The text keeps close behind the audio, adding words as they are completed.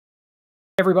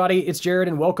Everybody, it's Jared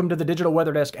and welcome to the Digital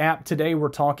Weather Desk app. Today we're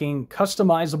talking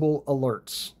customizable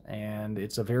alerts, and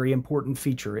it's a very important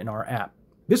feature in our app.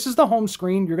 This is the home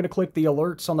screen. You're going to click the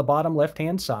alerts on the bottom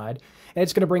left-hand side, and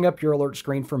it's going to bring up your alert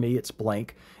screen. For me, it's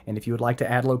blank. And if you would like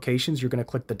to add locations, you're going to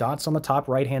click the dots on the top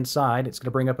right-hand side. It's going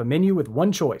to bring up a menu with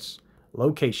one choice,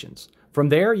 locations. From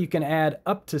there, you can add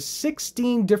up to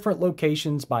 16 different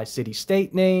locations by city,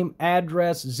 state name,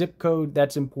 address, zip code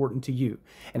that's important to you.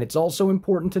 And it's also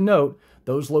important to note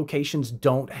those locations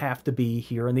don't have to be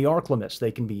here in the ArcLMS.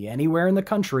 They can be anywhere in the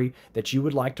country that you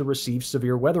would like to receive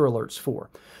severe weather alerts for.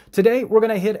 Today, we're going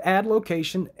to hit add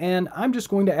location, and I'm just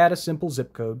going to add a simple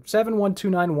zip code,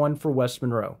 71291 for West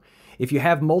Monroe. If you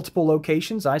have multiple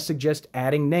locations, I suggest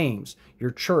adding names,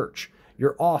 your church,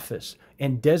 your office,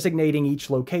 and designating each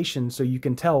location so you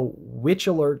can tell which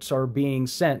alerts are being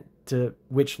sent to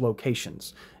which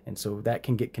locations. And so that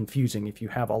can get confusing if you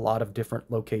have a lot of different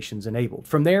locations enabled.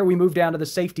 From there, we move down to the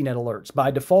safety net alerts.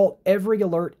 By default, every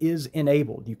alert is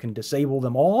enabled. You can disable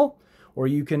them all, or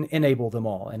you can enable them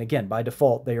all. And again, by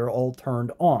default, they are all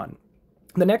turned on.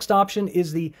 The next option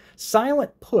is the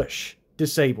silent push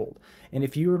disabled. And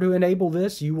if you were to enable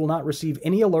this, you will not receive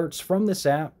any alerts from this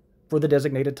app for the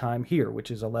designated time here,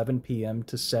 which is 11 p.m.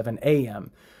 to 7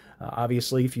 a.m.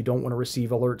 Obviously, if you don't want to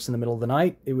receive alerts in the middle of the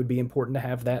night, it would be important to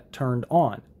have that turned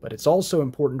on. But it's also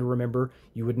important to remember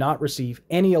you would not receive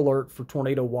any alert for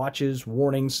tornado watches,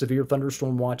 warnings, severe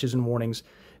thunderstorm watches, and warnings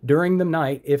during the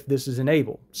night if this is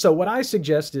enabled. So what I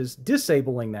suggest is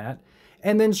disabling that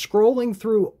and then scrolling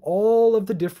through all of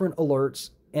the different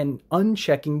alerts and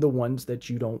unchecking the ones that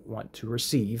you don't want to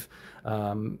receive.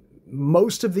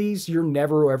 Most of these you're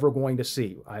never ever going to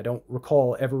see. I don't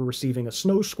recall ever receiving a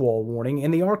snow squall warning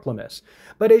in the ArcLMS.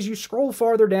 But as you scroll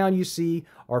farther down, you see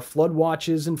our flood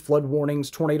watches and flood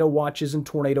warnings, tornado watches and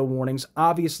tornado warnings.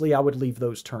 Obviously, I would leave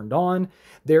those turned on.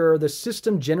 There are the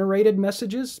system-generated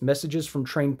messages, messages from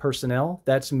trained personnel.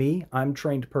 That's me. I'm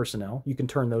trained personnel. You can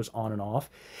turn those on and off.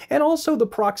 And also the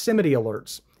proximity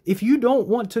alerts. If you don't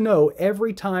want to know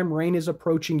every time rain is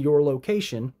approaching your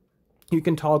location, you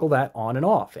can toggle that on and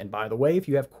off. And by the way, if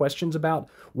you have questions about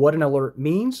what an alert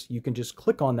means, you can just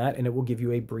click on that and it will give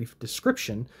you a brief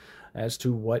description as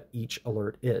to what each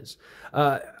alert is.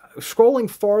 Scrolling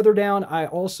farther down, I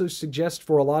also suggest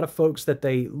for a lot of folks that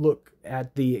they look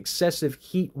at the excessive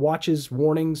heat watches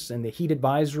warnings and the heat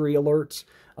advisory alerts.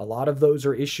 A lot of those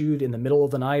are issued in the middle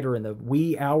of the night or in the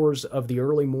wee hours of the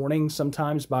early morning,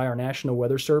 sometimes by our National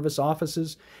Weather Service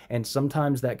offices, and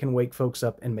sometimes that can wake folks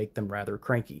up and make them rather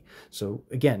cranky. So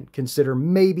again, consider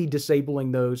maybe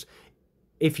disabling those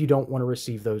if you don't want to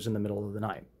receive those in the middle of the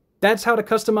night. That's how to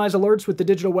customize alerts with the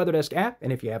Digital Weather Desk app,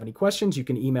 and if you have any questions, you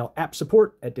can email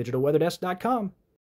appsupport@digitalweatherdesk.com.